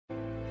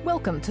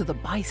Welcome to the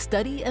By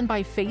Study and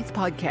By Faith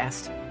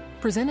podcast,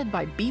 presented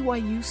by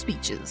BYU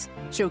Speeches,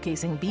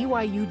 showcasing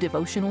BYU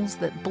devotionals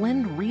that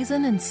blend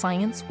reason and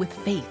science with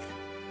faith,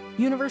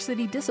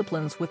 university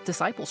disciplines with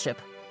discipleship,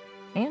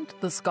 and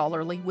the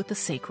scholarly with the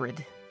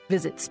sacred.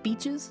 Visit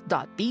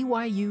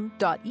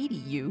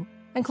speeches.byu.edu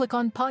and click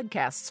on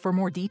podcasts for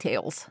more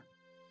details.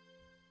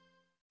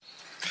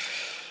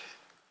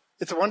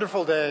 It's a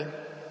wonderful day.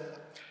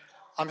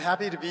 I'm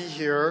happy to be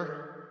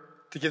here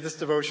to give this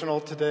devotional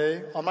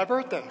today on my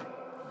birthday.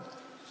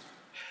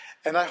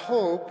 And I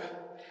hope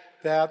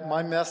that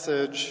my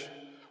message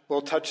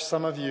will touch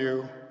some of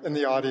you in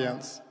the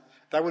audience.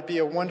 That would be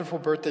a wonderful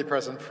birthday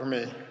present for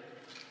me.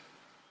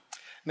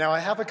 Now, I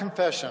have a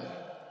confession.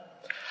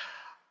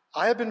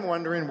 I have been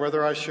wondering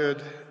whether I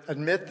should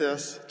admit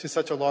this to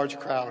such a large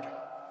crowd.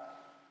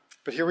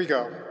 But here we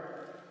go.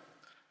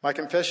 My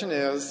confession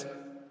is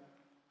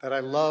that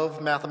I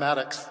love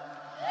mathematics.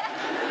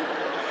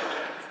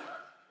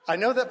 I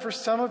know that for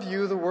some of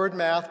you, the word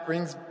math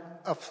brings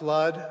a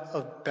flood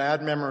of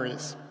bad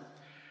memories.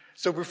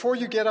 So before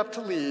you get up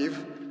to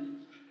leave,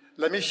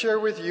 let me share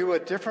with you a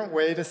different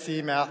way to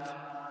see math.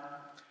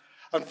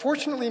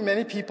 Unfortunately,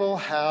 many people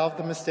have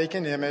the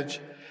mistaken image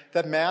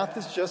that math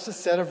is just a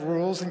set of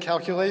rules and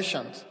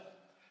calculations.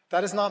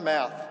 That is not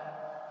math.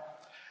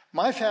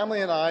 My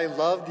family and I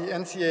love the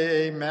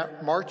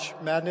NCAA March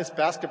Madness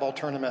basketball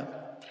tournament.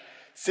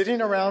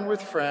 Sitting around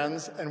with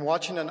friends and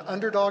watching an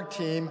underdog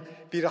team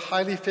beat a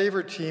highly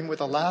favored team with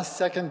a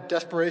last-second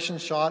desperation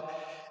shot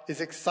is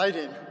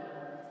exciting.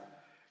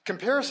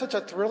 Compare such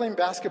a thrilling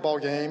basketball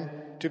game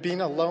to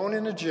being alone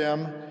in a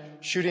gym,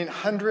 shooting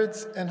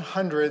hundreds and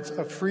hundreds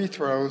of free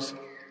throws.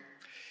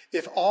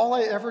 If all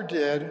I ever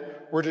did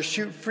were to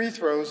shoot free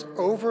throws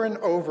over and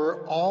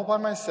over all by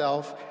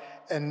myself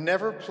and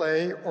never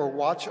play or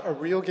watch a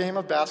real game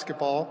of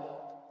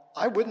basketball,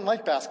 I wouldn't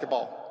like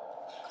basketball.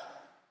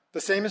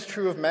 The same is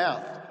true of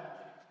math.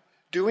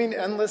 Doing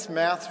endless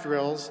math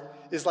drills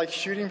is like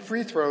shooting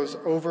free throws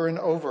over and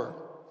over.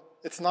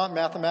 It's not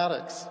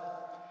mathematics.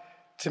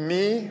 To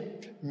me,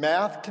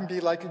 math can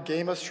be like a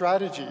game of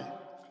strategy,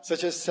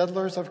 such as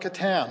Settlers of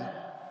Catan.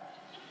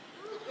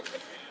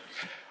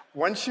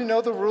 Once you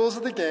know the rules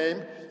of the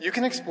game, you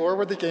can explore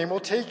where the game will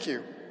take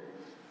you.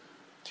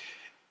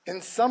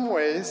 In some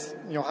ways,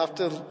 you'll have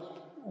to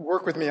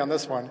work with me on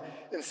this one.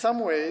 In some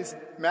ways,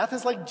 math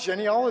is like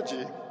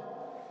genealogy.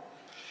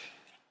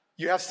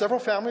 You have several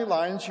family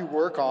lines you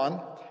work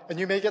on, and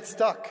you may get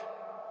stuck.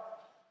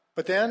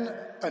 But then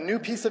a new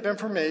piece of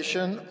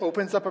information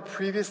opens up a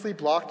previously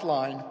blocked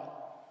line.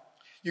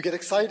 You get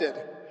excited,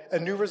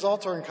 and new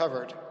results are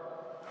uncovered.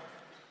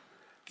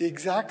 The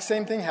exact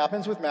same thing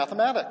happens with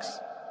mathematics.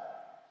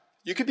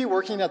 You could be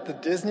working at the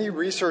Disney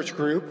Research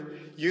Group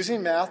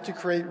using math to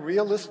create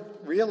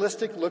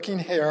realistic-looking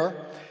hair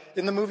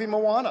in the movie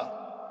Moana.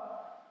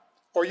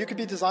 Or you could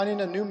be designing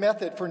a new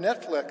method for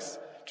Netflix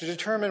to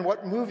determine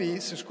what movie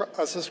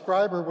a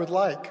subscriber would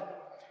like.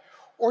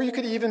 Or you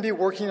could even be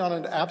working on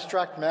an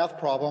abstract math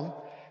problem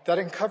that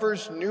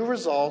uncovers new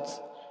results,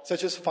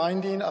 such as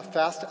finding a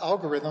fast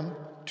algorithm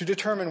to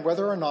determine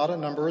whether or not a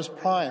number is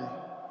prime.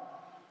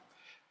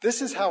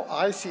 This is how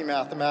I see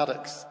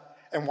mathematics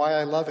and why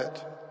I love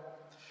it.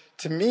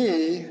 To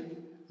me,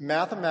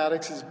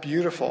 mathematics is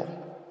beautiful.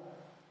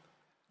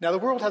 Now, the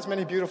world has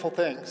many beautiful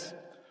things.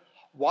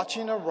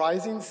 Watching a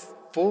rising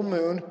full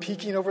moon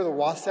peeking over the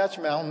Wasatch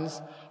Mountains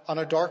on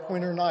a dark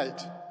winter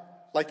night,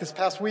 like this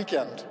past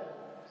weekend.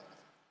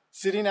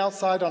 Sitting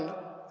outside on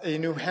a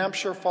New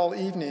Hampshire fall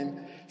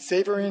evening,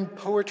 savoring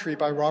poetry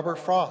by Robert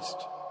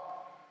Frost.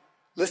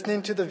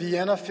 Listening to the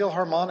Vienna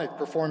Philharmonic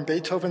perform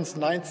Beethoven's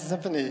Ninth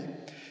Symphony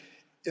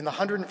in the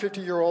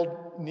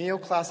 150-year-old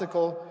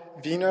neoclassical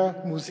Wiener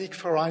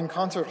Musikverein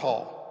Concert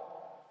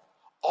Hall.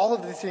 All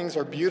of these things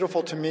are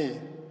beautiful to me.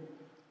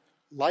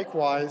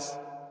 Likewise,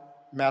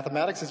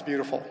 mathematics is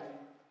beautiful.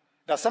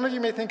 Now, some of you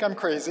may think I'm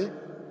crazy.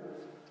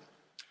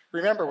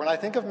 Remember, when I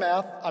think of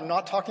math, I'm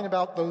not talking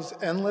about those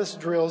endless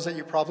drills that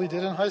you probably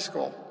did in high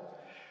school.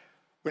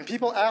 When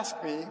people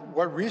ask me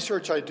what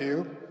research I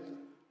do,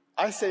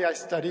 I say I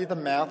study the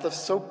math of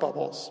soap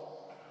bubbles.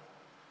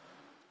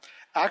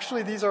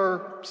 Actually, these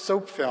are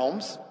soap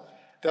films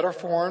that are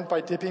formed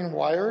by dipping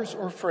wires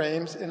or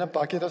frames in a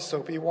bucket of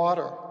soapy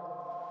water.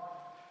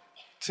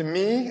 To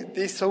me,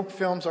 these soap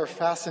films are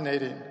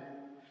fascinating.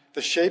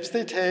 The shapes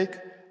they take,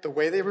 the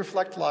way they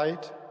reflect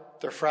light,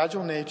 their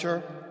fragile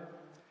nature,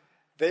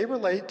 they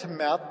relate to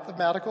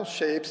mathematical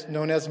shapes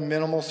known as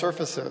minimal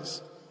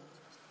surfaces.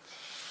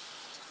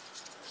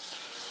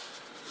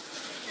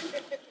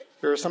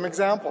 Here are some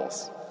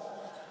examples.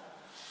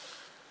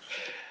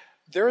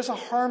 There is a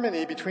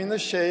harmony between the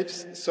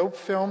shapes soap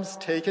films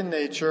take in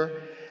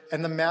nature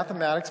and the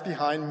mathematics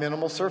behind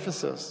minimal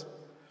surfaces.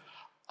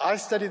 I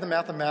study the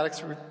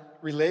mathematics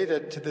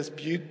related to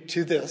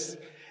this,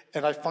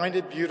 and I find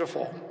it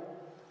beautiful.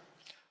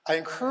 I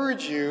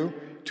encourage you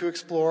to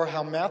explore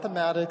how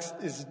mathematics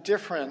is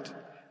different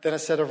than a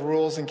set of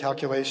rules and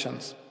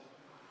calculations.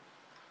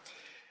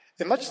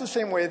 In much the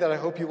same way that I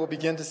hope you will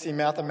begin to see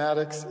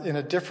mathematics in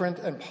a different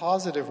and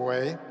positive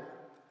way,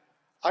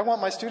 I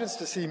want my students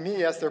to see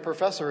me as their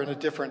professor in a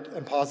different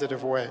and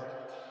positive way.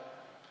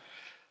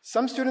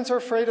 Some students are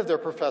afraid of their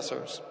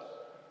professors.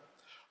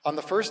 On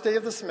the first day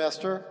of the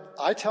semester,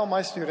 I tell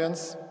my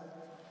students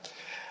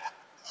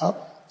I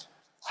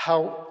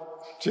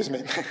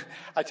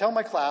tell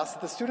my class,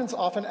 the students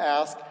often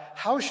ask,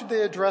 how should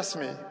they address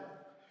me?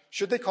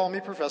 Should they call me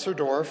Professor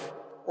Dorff,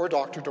 or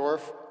Dr.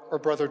 Dorff, or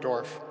Brother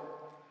Dorff?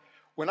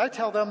 When I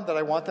tell them that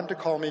I want them to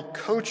call me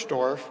Coach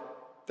Dorff,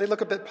 they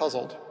look a bit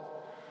puzzled.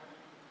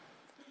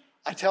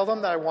 I tell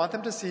them that I want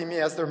them to see me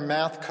as their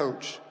math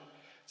coach,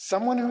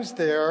 someone who's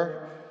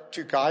there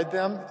to guide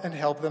them and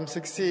help them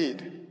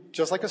succeed,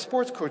 just like a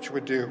sports coach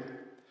would do.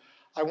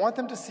 I want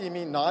them to see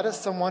me not as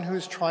someone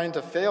who's trying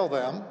to fail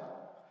them,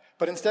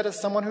 but instead as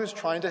someone who's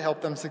trying to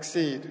help them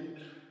succeed.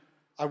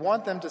 I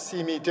want them to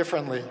see me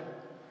differently.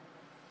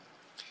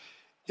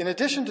 In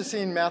addition to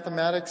seeing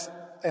mathematics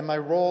and my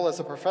role as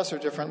a professor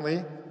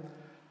differently,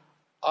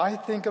 I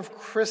think of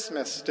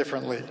Christmas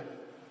differently.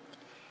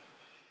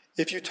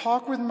 If you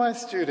talk with my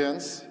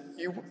students,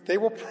 they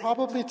will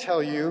probably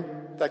tell you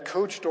that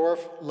Coach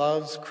Dorff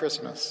loves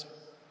Christmas.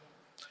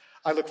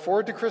 I look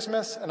forward to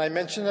Christmas, and I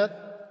mention it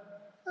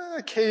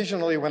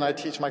occasionally when I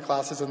teach my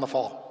classes in the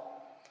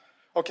fall.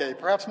 Okay,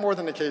 perhaps more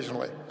than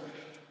occasionally.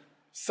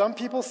 Some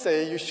people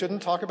say you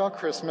shouldn't talk about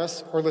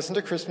Christmas or listen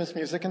to Christmas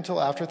music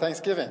until after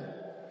Thanksgiving.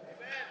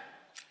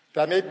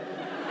 That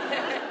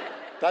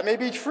may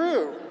be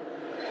true.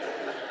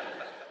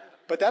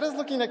 But that is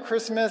looking at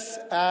Christmas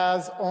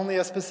as only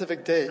a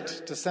specific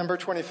date, December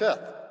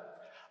 25th.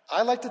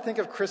 I like to think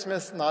of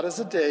Christmas not as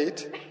a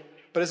date,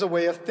 but as a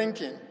way of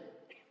thinking,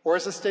 or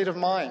as a state of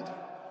mind.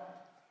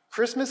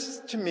 Christmas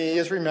to me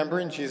is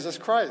remembering Jesus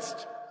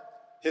Christ,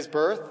 his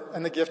birth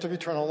and the gift of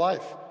eternal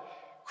life.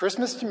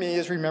 Christmas to me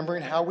is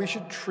remembering how we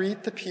should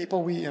treat the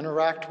people we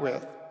interact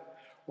with,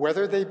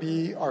 whether they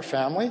be our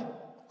family,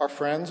 our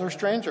friends, or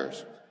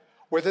strangers,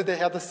 whether they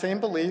have the same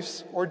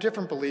beliefs or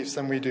different beliefs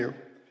than we do,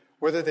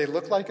 whether they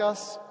look like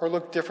us or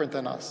look different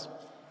than us.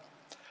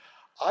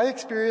 I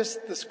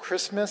experienced this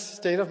Christmas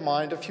state of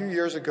mind a few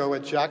years ago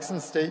at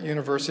Jackson State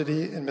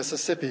University in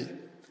Mississippi.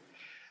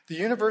 The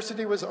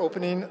university was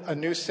opening a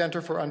new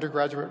center for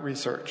undergraduate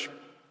research.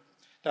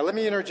 Now, let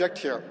me interject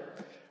here.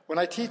 When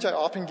I teach, I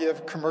often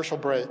give commercial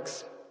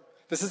breaks.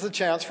 This is a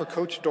chance for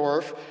Coach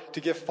Dorff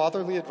to give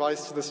fatherly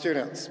advice to the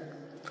students.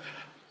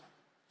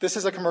 This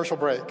is a commercial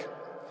break.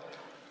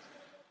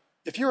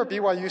 If you're a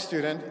BYU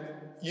student,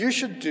 you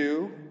should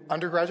do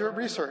undergraduate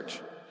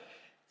research.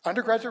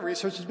 Undergraduate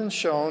research has been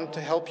shown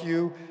to help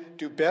you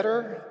do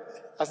better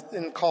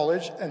in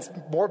college and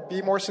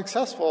be more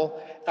successful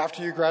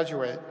after you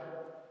graduate.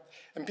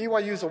 And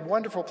BYU is a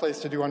wonderful place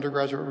to do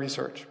undergraduate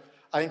research.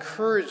 I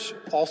encourage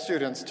all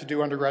students to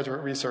do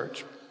undergraduate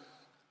research.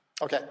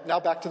 Okay, now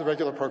back to the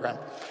regular program.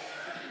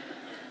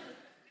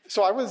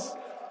 So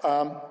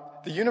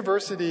the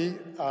university,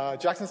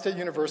 Jackson State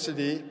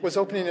University, was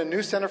opening a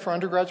new center for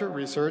undergraduate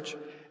research,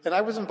 and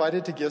I was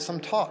invited to give some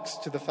talks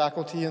to the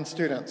faculty and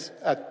students.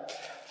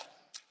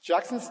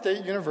 Jackson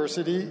State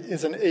University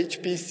is an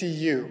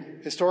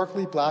HBCU,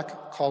 historically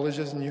black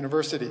colleges and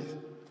universities.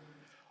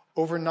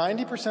 Over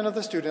 90% of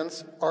the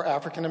students are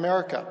African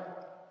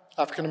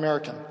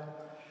American.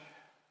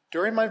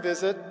 During my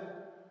visit,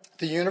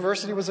 the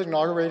university was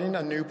inaugurating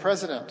a new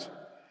president,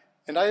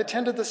 and I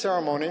attended the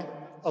ceremony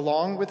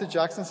along with the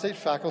Jackson State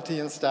faculty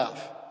and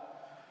staff.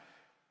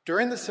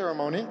 During the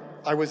ceremony,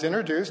 I was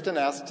introduced and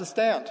asked to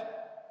stand.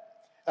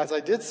 As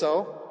I did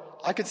so,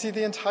 I could see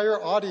the entire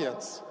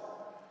audience,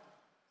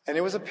 and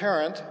it was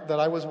apparent that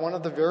I was one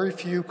of the very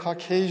few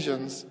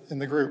Caucasians in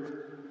the group.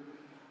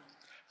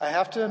 I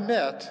have to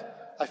admit,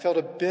 I felt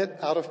a bit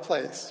out of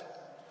place.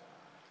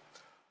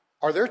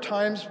 Are there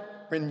times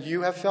when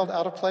you have felt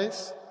out of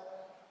place?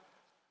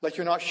 Like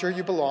you're not sure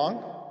you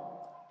belong?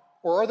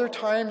 Or are there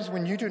times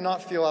when you do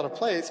not feel out of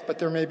place, but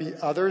there may be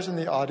others in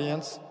the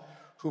audience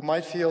who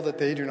might feel that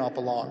they do not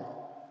belong?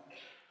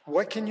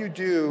 What can you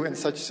do in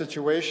such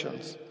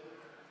situations?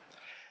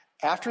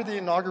 After the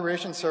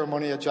inauguration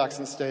ceremony at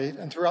Jackson State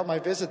and throughout my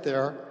visit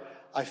there,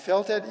 I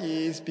felt at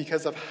ease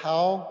because of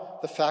how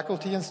the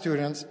faculty and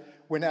students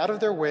went out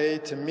of their way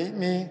to meet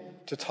me,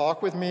 to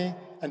talk with me,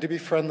 and to be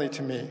friendly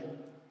to me.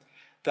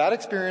 That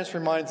experience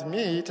reminds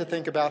me to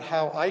think about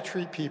how I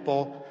treat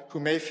people who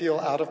may feel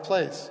out of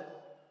place,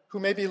 who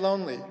may be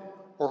lonely,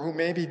 or who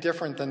may be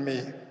different than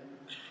me.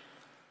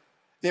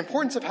 The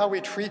importance of how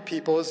we treat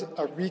people is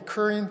a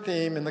recurring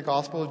theme in the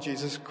gospel of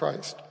Jesus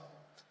Christ.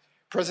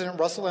 President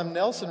Russell M.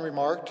 Nelson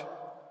remarked,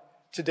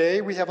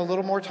 "Today we have a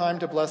little more time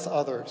to bless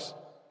others,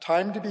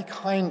 time to be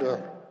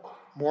kinder,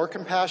 more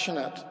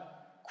compassionate,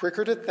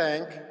 quicker to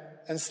thank,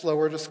 and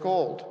slower to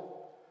scold,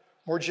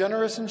 more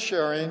generous in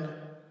sharing,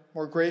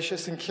 more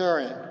gracious in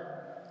caring."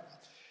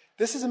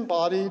 This is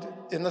embodied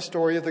in the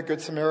story of the Good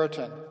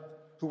Samaritan,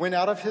 who went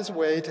out of his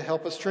way to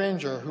help a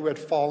stranger who had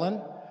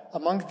fallen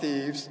among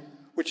thieves,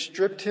 which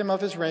stripped him of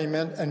his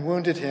raiment and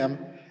wounded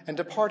him, and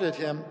departed,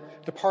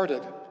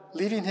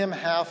 leaving him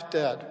half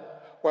dead.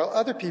 while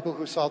other people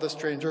who saw the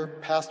stranger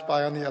passed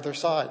by on the other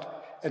side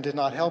and did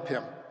not help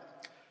him.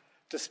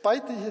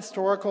 Despite the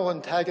historical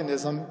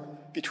antagonism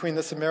between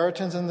the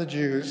Samaritans and the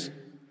Jews,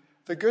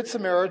 the Good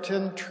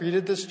Samaritan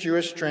treated this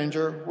Jewish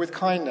stranger with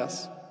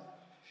kindness.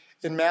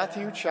 In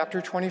Matthew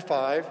chapter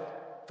 25,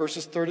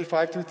 verses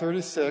 35 through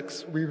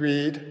 36, we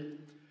read,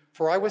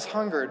 "For I was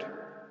hungered,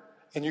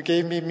 and you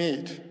gave me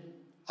meat.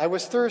 I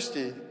was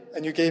thirsty,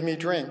 and you gave me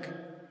drink.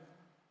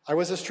 I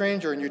was a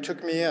stranger, and you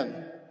took me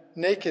in.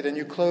 Naked, and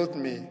you clothed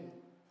me.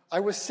 I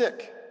was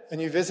sick,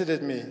 and you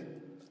visited me.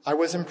 I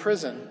was in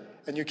prison,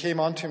 and you came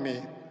unto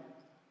me."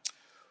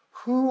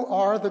 Who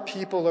are the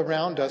people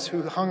around us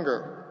who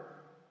hunger,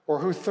 or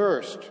who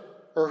thirst,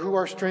 or who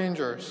are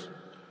strangers?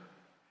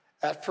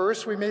 At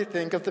first, we may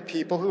think of the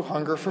people who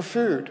hunger for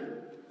food.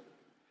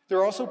 There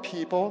are also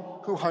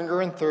people who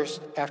hunger and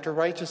thirst after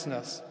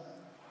righteousness.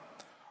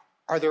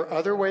 Are there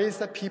other ways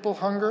that people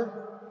hunger?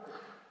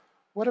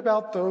 What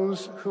about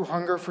those who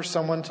hunger for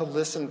someone to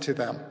listen to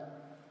them,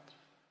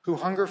 who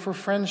hunger for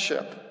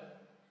friendship,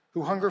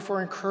 who hunger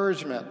for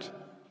encouragement,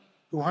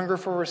 who hunger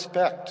for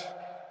respect,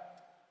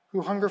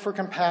 who hunger for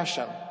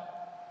compassion?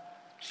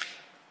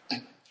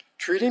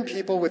 Treating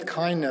people with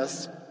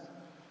kindness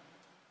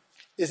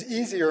is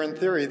easier in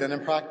theory than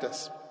in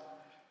practice.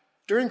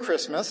 During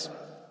Christmas,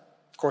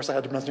 of course I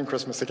had to mention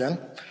Christmas again,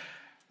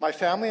 my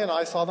family and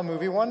I saw the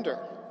movie Wonder.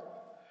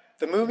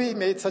 The movie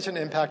made such an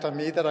impact on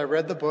me that I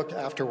read the book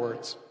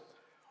afterwards.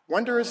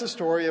 Wonder is the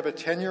story of a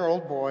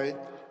 10-year-old boy,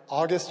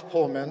 August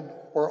Pullman,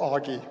 or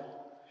Augie,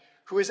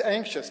 who is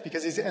anxious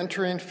because he's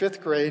entering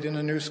 5th grade in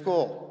a new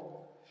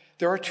school.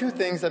 There are two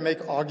things that make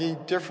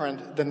Augie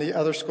different than the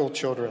other school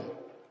children.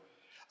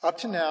 Up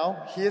to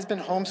now, he has been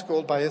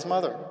homeschooled by his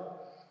mother.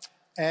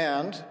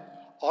 And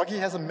Augie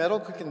has a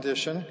medical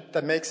condition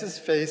that makes his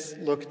face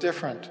look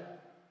different.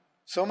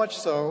 So much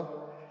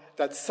so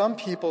that some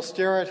people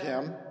stare at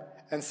him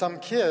and some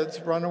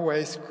kids run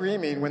away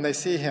screaming when they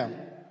see him.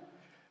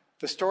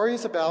 The story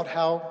is about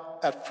how,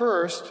 at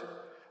first,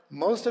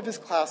 most of his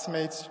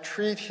classmates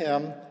treat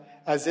him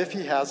as if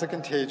he has a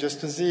contagious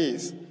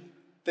disease.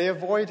 They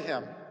avoid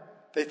him.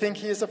 They think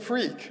he is a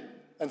freak,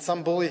 and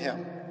some bully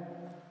him.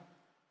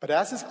 But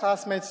as his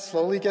classmates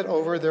slowly get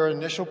over their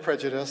initial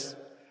prejudice,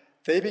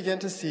 they begin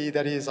to see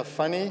that he is a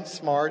funny,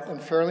 smart,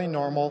 and fairly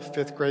normal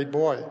 5th grade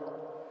boy.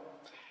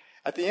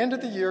 At the end of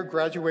the year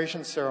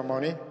graduation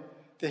ceremony,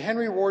 the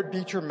Henry Ward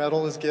Beecher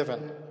Medal is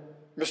given.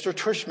 Mr.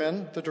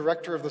 Tushman, the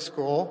director of the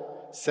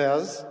school,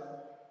 says,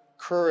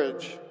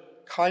 "Courage,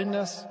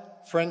 kindness,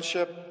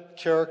 friendship,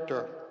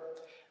 character.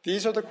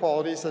 These are the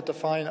qualities that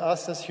define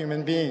us as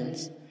human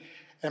beings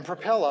and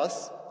propel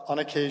us, on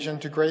occasion,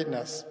 to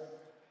greatness."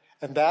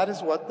 And that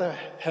is what the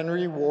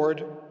Henry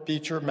Ward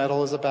Beecher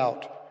Medal is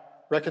about,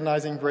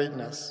 recognizing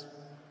greatness.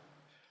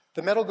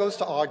 The medal goes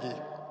to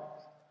Augie.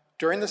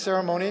 During the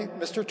ceremony,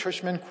 Mr.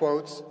 Tushman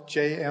quotes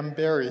J.M.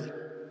 Barrie.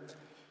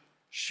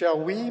 "Shall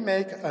we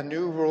make a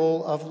new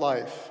rule of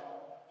life?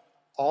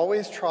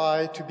 Always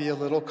try to be a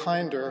little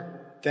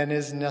kinder than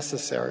is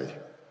necessary."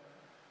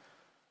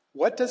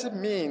 What does it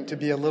mean to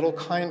be a little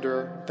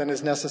kinder than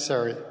is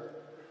necessary?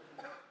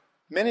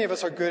 Many of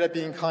us are good at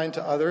being kind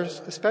to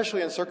others,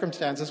 especially in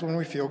circumstances when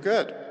we feel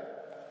good.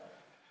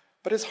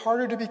 But it's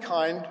harder to be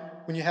kind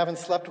when you haven't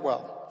slept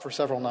well for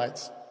several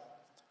nights,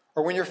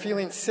 or when you're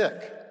feeling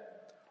sick,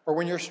 or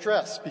when you're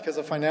stressed because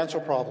of financial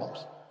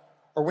problems,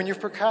 or when you've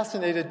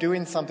procrastinated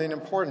doing something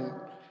important,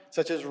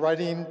 such as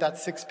writing that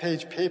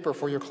 6-page paper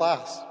for your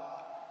class,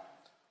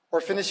 or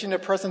finishing a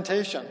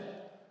presentation,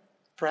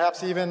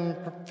 perhaps even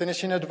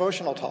finishing a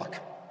devotional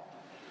talk.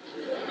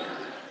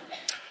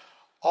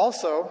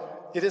 Also,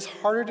 it is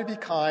harder to be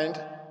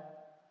kind,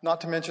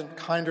 not to mention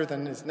kinder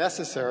than is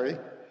necessary,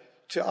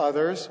 to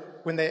others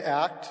when they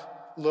act,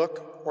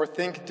 look, or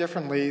think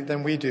differently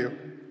than we do.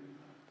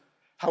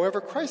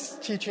 However,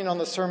 Christ's teaching on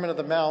the Sermon on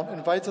the Mount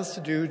invites us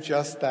to do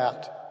just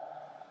that.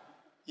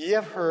 "Ye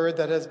have heard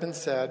that it has been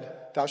said,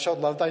 Thou shalt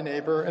love thy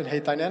neighbor and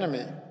hate thine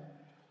enemy.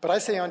 But I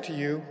say unto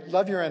you,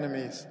 love your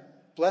enemies,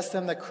 bless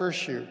them that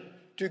curse you,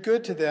 do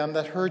good to them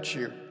that hurt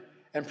you,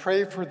 and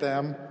pray for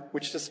them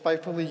which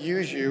despitefully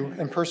use you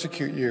and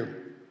persecute you."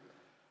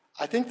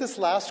 I think this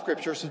last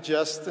scripture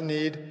suggests the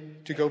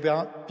need to go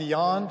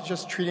beyond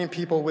just treating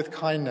people with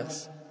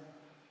kindness.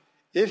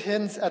 It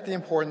hints at the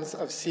importance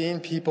of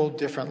seeing people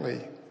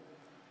differently.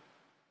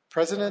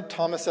 President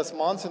Thomas S.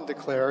 Monson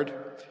declared,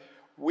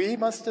 "We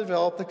must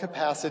develop the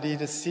capacity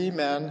to see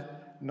men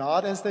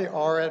not as they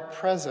are at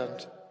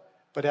present,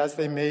 but as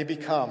they may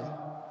become."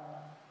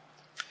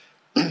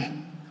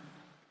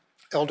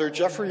 Elder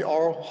Jeffrey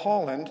R.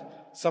 Holland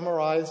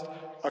summarized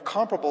a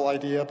comparable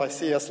idea by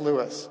C.S.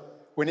 Lewis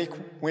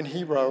when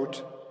he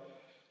wrote,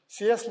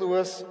 "C.S.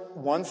 Lewis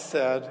once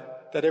said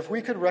that if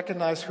we could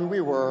recognize who we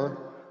were,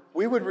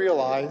 we would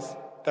realize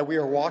that we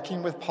are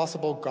walking with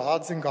possible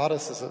gods and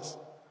goddesses,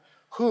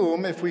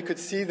 whom, if we could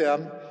see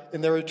them in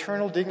their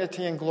eternal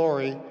dignity and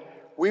glory,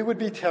 we would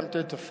be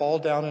tempted to fall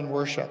down and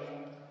worship.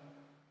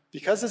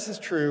 Because this is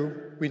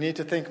true, we need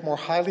to think more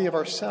highly of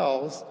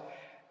ourselves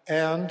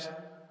and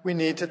we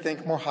need to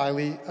think more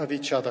highly of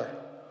each other.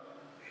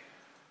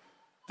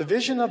 This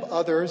vision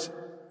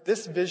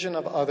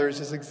of others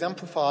is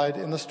exemplified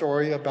in the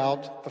story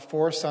about the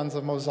 4 sons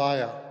of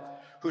Mosiah,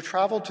 who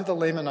traveled to the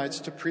Lamanites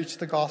to preach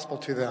the gospel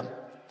to them.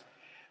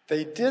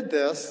 They did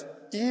this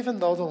even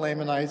though the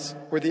Lamanites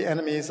were the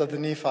enemies of the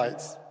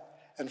Nephites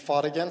and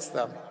fought against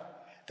them.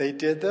 They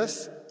did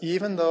this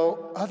even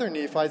though other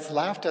Nephites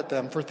laughed at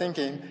them for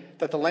thinking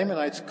that the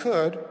Lamanites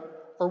could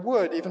or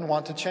would even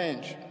want to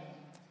change.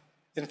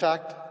 In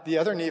fact, the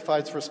other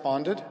Nephites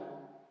responded,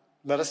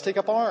 "Let us take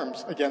up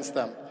arms against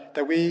them,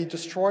 that we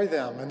destroy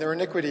them and their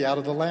iniquity out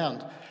of the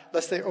land,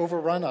 lest they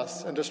overrun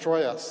us and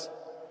destroy us."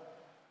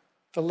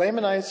 The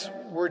Lamanites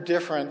were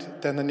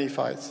different than the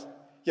Nephites,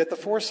 yet the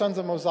 4 sons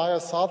of Mosiah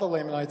saw the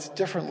Lamanites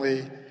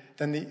differently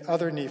than the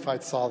other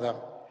Nephites saw them,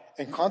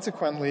 and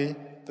consequently,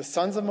 the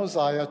sons of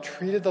Mosiah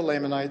treated the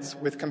Lamanites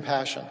with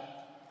compassion.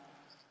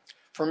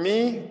 For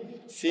me,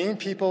 seeing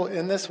people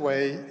in this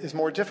way is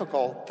more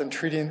difficult than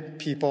treating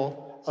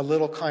people a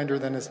little kinder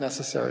than is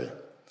necessary.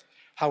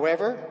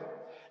 However,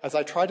 as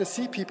I try to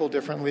see people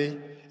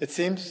differently, it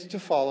seems to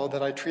follow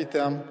that I treat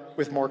them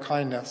with more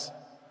kindness.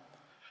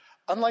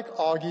 Unlike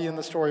Augie in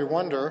the story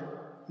Wonder,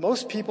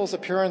 most people's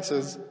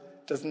appearances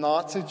does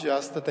not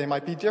suggest that they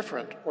might be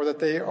different or that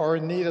they are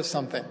in need of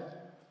something.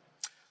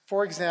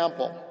 For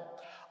example,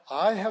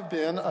 I have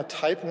been a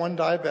type 1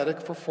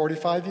 diabetic for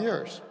 45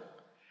 years.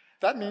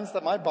 That means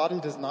that my body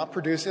does not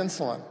produce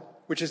insulin,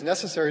 which is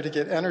necessary to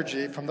get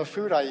energy from the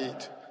food I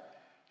eat.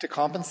 To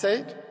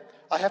compensate,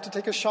 I have to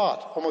take a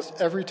shot almost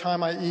every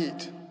time I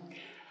eat.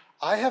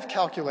 I have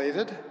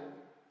calculated,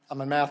 I'm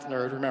a math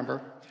nerd,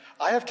 remember,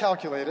 I have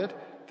calculated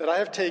that I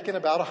have taken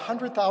about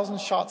 100,000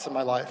 shots in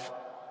my life.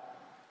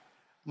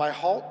 My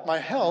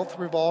health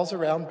revolves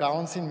around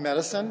balancing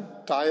medicine,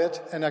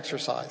 diet, and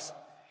exercise.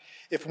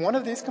 If one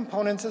of these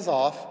components is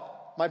off,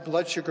 my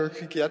blood sugar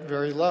could get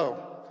very low,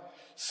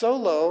 so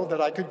low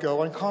that I could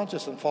go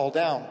unconscious and fall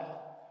down.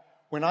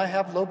 When I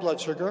have low blood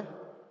sugar,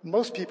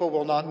 most people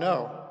will not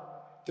know.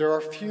 There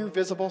are few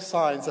visible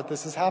signs that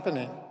this is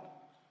happening.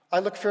 I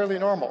look fairly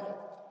normal,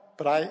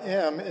 but I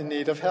am in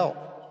need of help.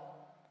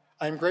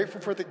 I am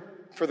grateful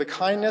for the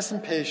kindness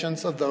and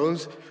patience of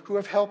those who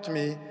have helped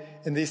me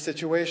in these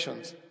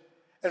situations.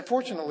 And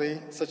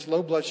fortunately, such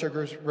low blood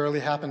sugars rarely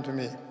happen to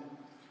me.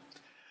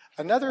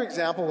 Another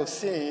example of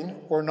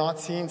seeing or not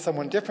seeing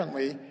someone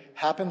differently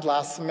happened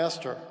last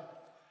semester.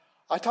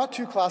 I taught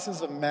 2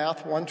 classes of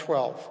Math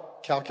 112,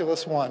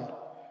 Calculus 1,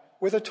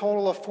 with a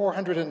total of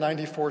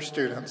 494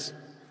 students.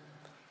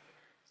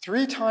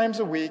 3 times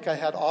a week, I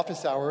had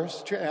office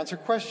hours to answer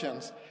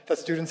questions that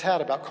students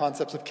had about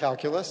concepts of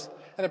calculus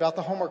and about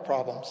the homework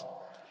problems.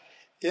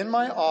 In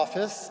my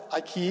office, I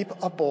keep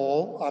a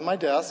bowl on my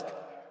desk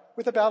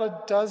with about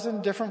a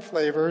dozen different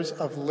flavors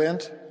of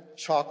Lindt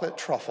chocolate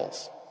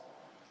truffles.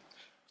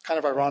 Kind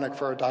of ironic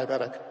for a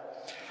diabetic.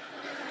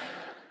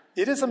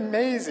 It is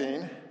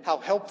amazing how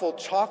helpful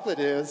chocolate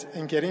is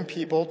in getting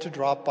people to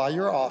drop by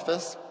your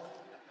office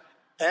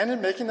and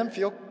in making them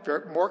feel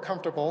more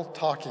comfortable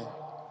talking.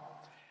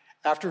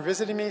 After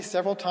visiting me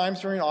several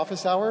times during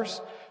office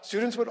hours,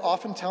 students would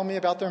often tell me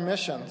about their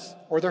missions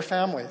or their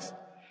families,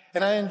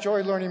 and I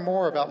enjoy learning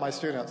more about my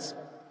students.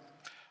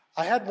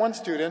 I had one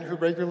student who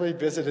regularly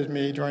visited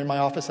me during my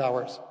office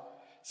hours.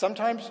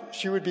 Sometimes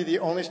she would be the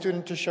only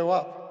student to show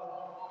up.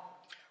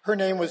 Her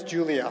name was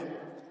Julia.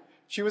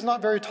 She was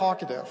not very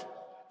talkative,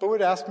 but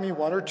would ask me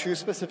 1 or 2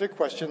 specific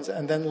questions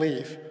and then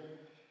leave.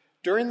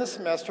 During the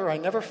semester, I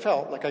never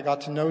felt like I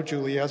got to know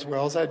Julia as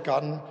well as I had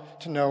gotten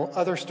to know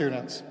other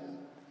students.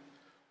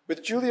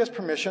 With Julia's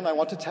permission, I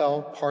want to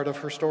tell part of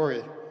her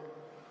story.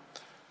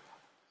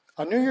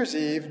 On New Year's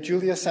Eve,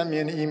 Julia sent me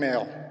an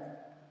email.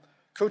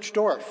 "Coach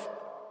Dorff,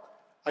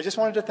 I just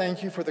wanted to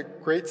thank you for the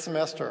great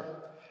semester.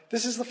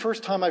 This is the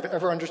first time I've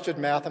ever understood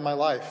math in my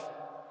life.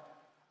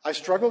 I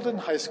struggled in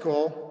high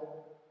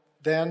school,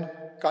 then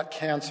got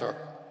cancer.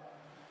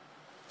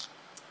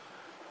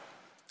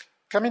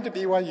 Coming to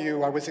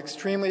BYU, I was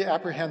extremely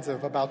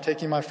apprehensive about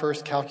taking my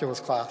first calculus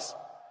class.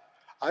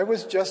 I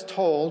was just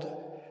told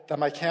that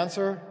my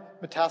cancer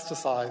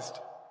metastasized,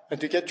 and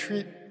to get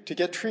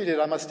treated,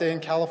 I must stay in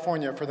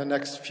California for the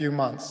next few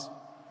months.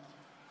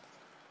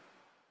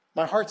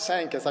 My heart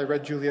sank as I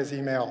read Julia's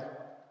email.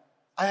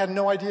 I had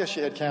no idea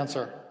she had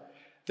cancer.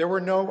 There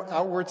were no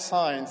outward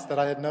signs that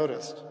I had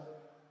noticed.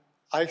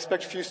 I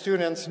expect few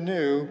students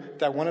knew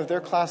that one of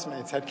their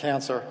classmates had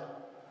cancer.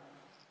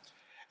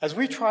 As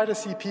we try to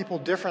see people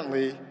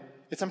differently,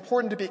 it's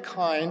important to be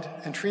kind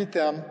and treat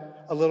them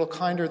a little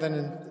kinder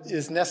than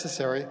is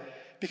necessary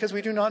because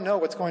we do not know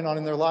what's going on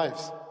in their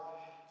lives.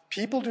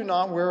 People do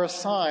not wear a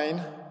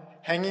sign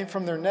hanging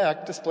from their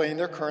neck displaying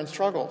their current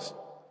struggles.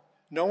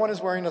 No one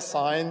is wearing a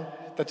sign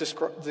that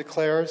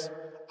declares,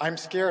 "I'm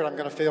scared I'm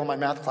going to fail my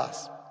math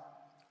class,"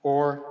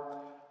 or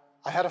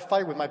 "I had a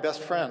fight with my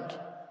best friend,"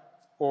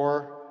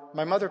 or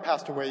 "My mother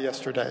passed away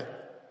yesterday,"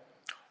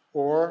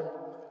 or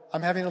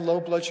 "I'm having a low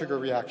blood sugar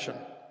reaction,"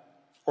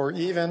 or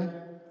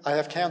even, "I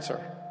have cancer."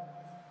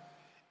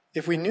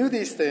 If we knew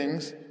these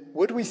things,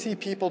 would we see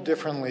people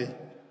differently?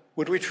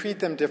 Would we treat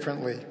them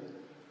differently?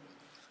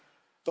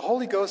 The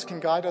Holy Ghost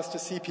can guide us to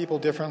see people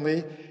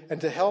differently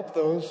and to help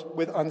those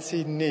with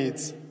unseen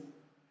needs.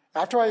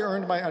 After I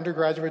earned my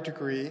undergraduate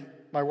degree,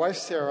 my wife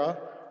Sarah,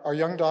 our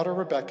young daughter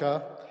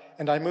Rebecca,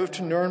 and I moved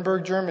to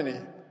Nuremberg, Germany,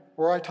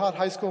 where I taught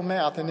high school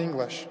math and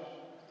English.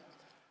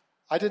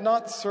 I did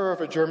not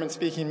serve a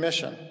German-speaking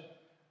mission,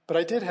 but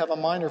I did have a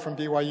minor from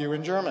BYU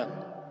in German.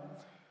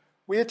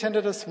 We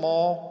attended a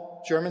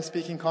small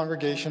German-speaking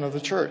congregation of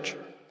the church.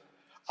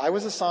 I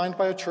was assigned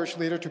by a church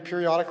leader to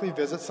periodically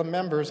visit some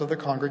members of the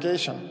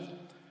congregation.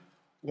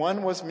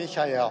 One was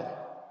Michael.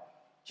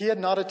 He had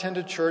not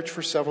attended church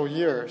for several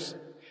years,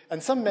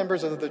 and some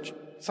members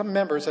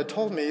had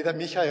told me that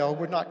Michael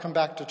would not come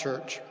back to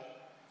church.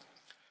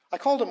 I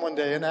called him one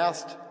day and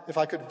asked if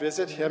I could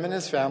visit him and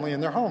his family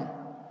in their home.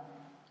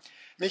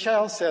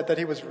 Michael said that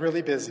he was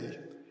really busy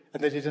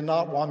and that he did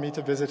not want me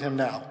to visit him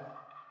now,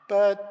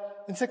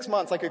 but in 6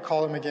 months I could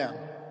call him again.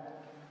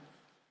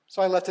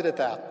 So I left it at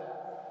that.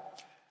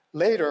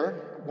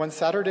 Later, one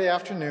Saturday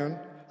afternoon,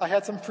 I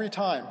had some free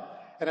time,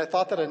 and I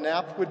thought that a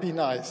nap would be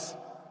nice.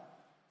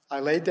 I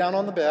laid down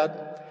on the bed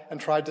and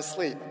tried to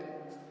sleep.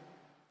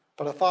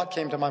 But a thought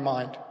came to my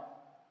mind.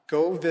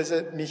 Go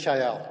visit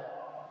Michael.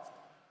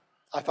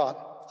 I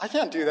thought, I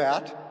can't do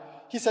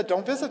that. He said,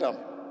 don't visit him.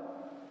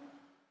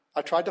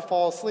 I tried to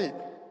fall asleep,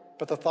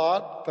 but the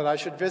thought that I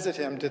should visit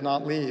him did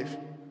not leave.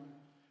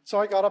 So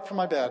I got up from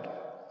my bed,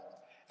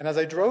 and as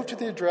I drove to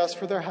the address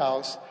for their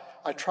house,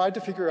 I tried to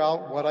figure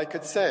out what I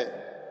could say.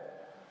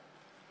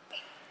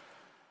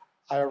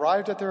 I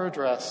arrived at their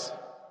address.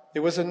 It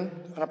was an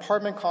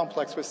apartment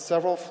complex with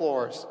several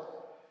floors.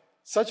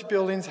 Such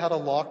buildings had a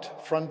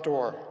locked front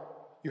door.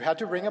 You had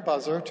to ring a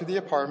buzzer to the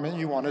apartment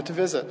you wanted to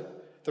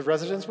visit. The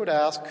residents would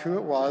ask who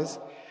it was,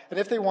 and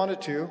if they wanted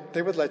to,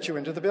 they would let you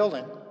into the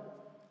building.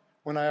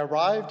 When I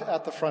arrived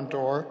at the front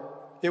door,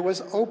 it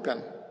was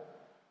open.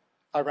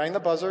 I rang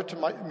the buzzer to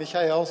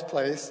Michael's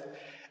place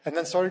and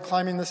then started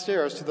climbing the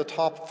stairs to the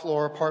top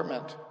floor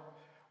apartment.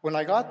 When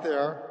I got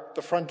there,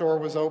 the front door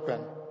was open.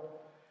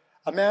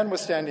 A man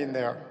was standing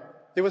there.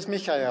 It was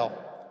Michael.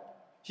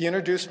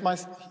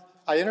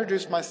 I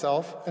introduced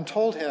myself and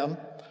told him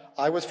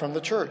I was from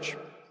the church.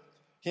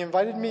 He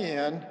invited me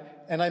in,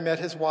 and I met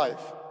his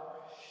wife.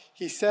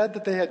 He said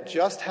that they had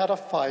just had a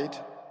fight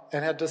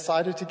and had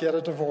decided to get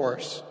a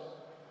divorce.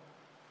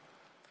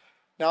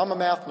 Now, I'm a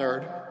math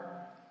nerd,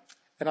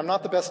 and I'm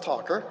not the best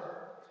talker,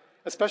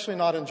 especially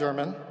not in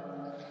German,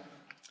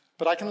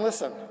 but I can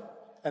listen,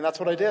 and that's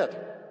what I did.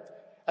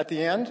 At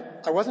the end,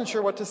 I wasn't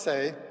sure what to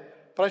say,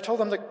 but I told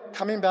them that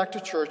coming back to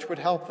church would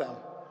help them.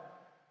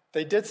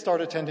 They did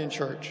start attending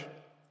church,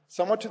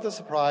 somewhat to the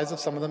surprise of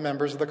some of the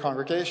members of the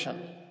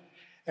congregation.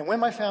 And when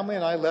my family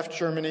and I left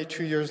Germany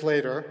 2 years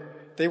later,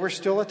 they were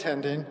still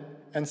attending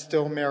and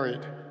still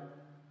married.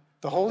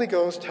 The Holy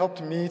Ghost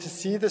helped me to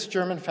see this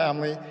German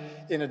family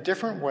in a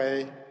different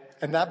way,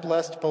 and that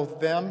blessed both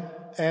them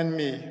and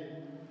me.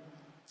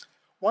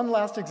 One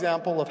last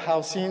example of how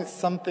seeing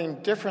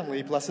something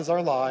differently blesses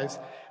our lives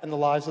and the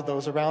lives of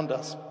those around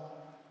us.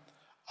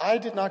 I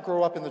did not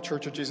grow up in the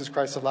Church of Jesus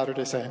Christ of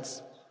Latter-day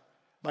Saints.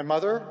 My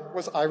mother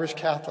was Irish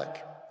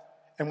Catholic,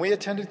 and we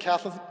attended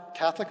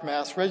Catholic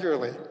Mass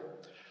regularly.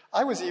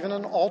 I was even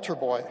an altar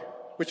boy,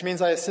 which means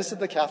I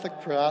assisted the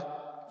Catholic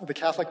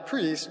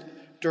priest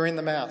during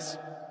the Mass.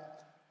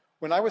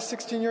 When I was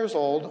 16 years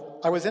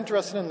old, I was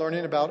interested in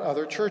learning about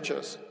other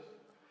churches.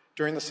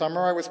 During the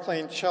summer, I was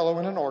playing cello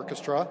in an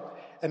orchestra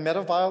and met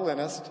a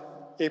violinist,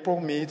 April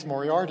Meads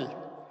Moriarty.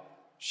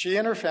 She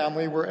and her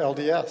family were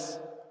LDS.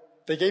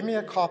 They gave me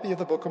a copy of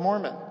the Book of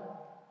Mormon.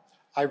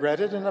 I read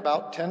it in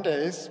about 10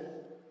 days,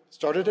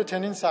 started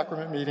attending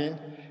sacrament meeting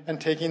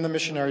and taking the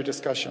missionary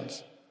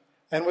discussions,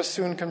 and was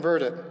soon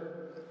converted.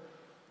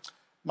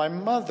 My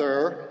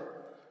mother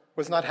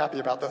was not happy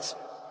about this.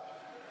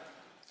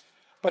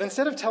 But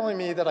instead of telling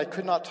me that I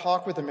could not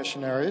talk with the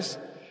missionaries,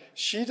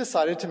 she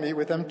decided to meet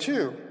with them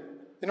too,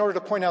 in order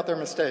to point out their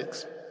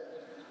mistakes.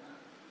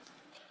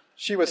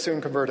 She was soon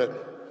converted.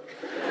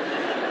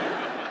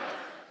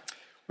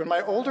 When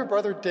my older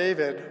brother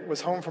David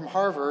was home from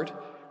Harvard,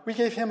 we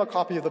gave him a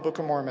copy of the Book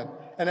of Mormon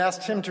and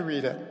asked him to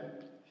read it.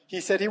 He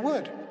said he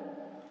would.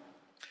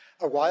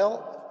 A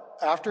while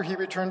after he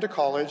returned to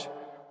college,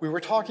 we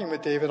were talking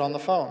with David on the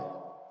phone.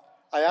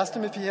 I asked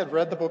him if he had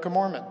read the Book of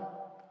Mormon.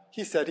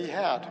 He said he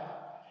had.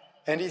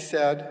 And he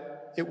said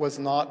it was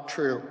not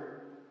true.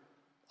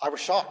 I was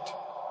shocked.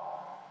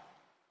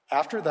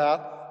 After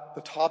that,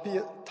 the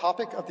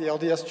topic of the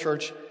LDS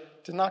Church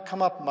did not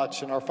come up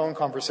much in our phone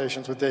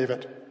conversations with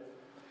David.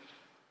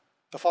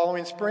 The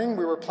following spring,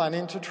 we were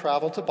planning to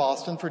travel to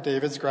Boston for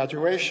David's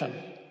graduation.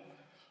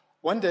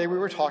 One day, we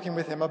were talking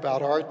with him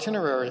about our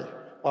itinerary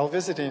while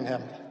visiting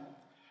him.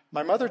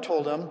 My mother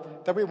told him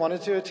that we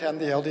wanted to attend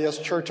the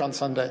LDS Church on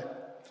Sunday.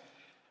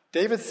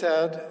 David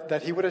said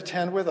that he would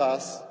attend with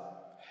us,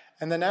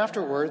 and then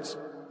afterwards,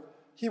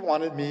 he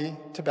wanted me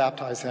to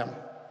baptize him.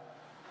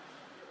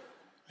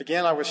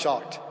 Again, I was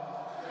shocked.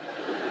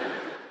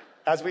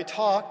 As we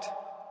talked,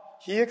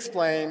 he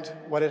explained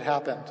what had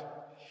happened.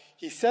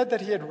 He said that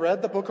he had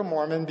read the Book of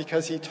Mormon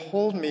because he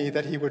told me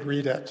that he would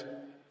read it.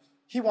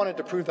 He wanted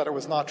to prove that it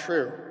was not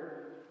true.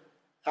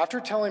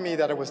 After telling me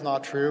that it was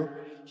not true,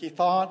 he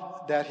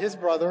thought that his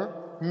brother,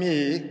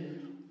 me,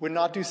 would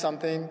not do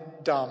something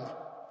dumb.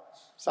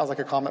 Sounds like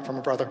a comment from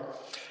a brother.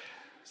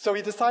 So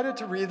he decided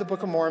to read the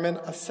Book of Mormon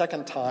a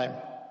second time.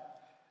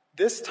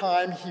 This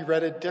time he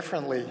read it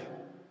differently,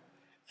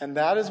 and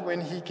that is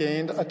when he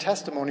gained a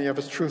testimony of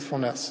its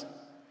truthfulness.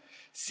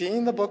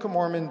 Seeing the Book of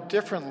Mormon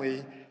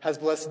differently has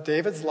blessed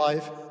David's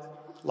life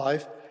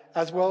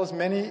as well as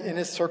many in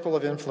his circle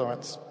of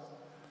influence.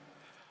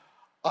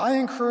 I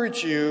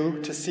encourage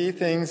you to see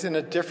things in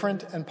a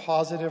different and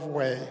positive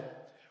way,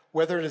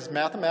 whether it is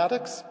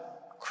mathematics,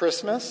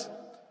 Christmas,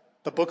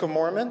 the Book of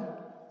Mormon,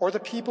 or the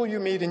people you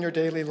meet in your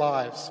daily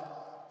lives.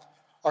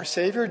 Our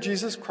Savior,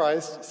 Jesus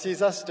Christ,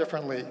 sees us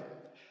differently,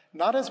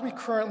 not as we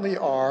currently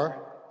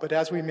are, but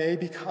as we may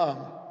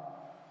become.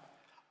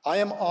 I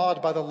am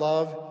awed by the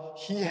love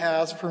he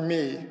has for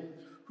me,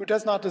 who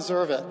does not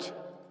deserve it,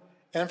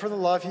 and for the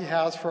love he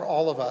has for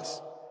all of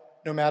us,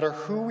 no matter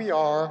who we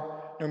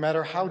are, no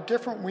matter how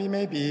different we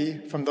may be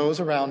from those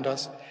around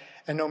us,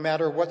 and no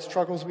matter what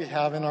struggles we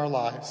have in our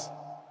lives.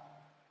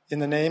 In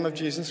the name of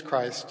Jesus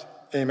Christ,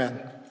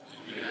 amen.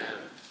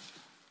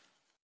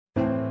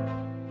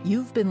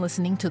 You've been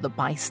listening to the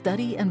By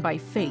Study and by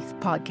Faith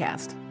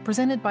podcast,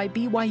 presented by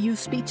BYU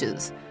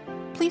Speeches.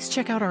 Please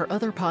check out our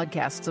other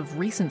podcasts of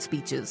recent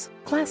speeches,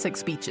 classic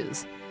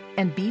speeches,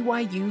 and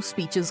BYU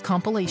Speeches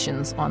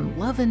compilations on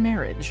love and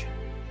marriage,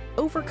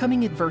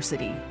 overcoming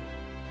adversity,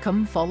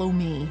 Come Follow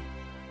Me,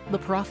 the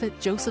prophet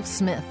Joseph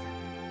Smith,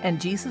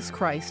 and Jesus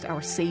Christ,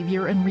 our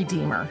Savior and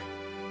Redeemer.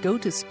 Go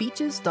to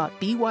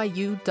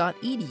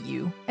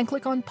speeches.byu.edu and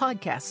click on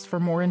podcasts for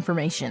more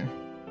information.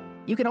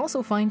 You can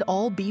also find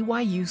all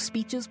BYU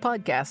Speeches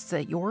podcasts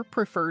at your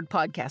preferred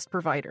podcast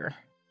provider.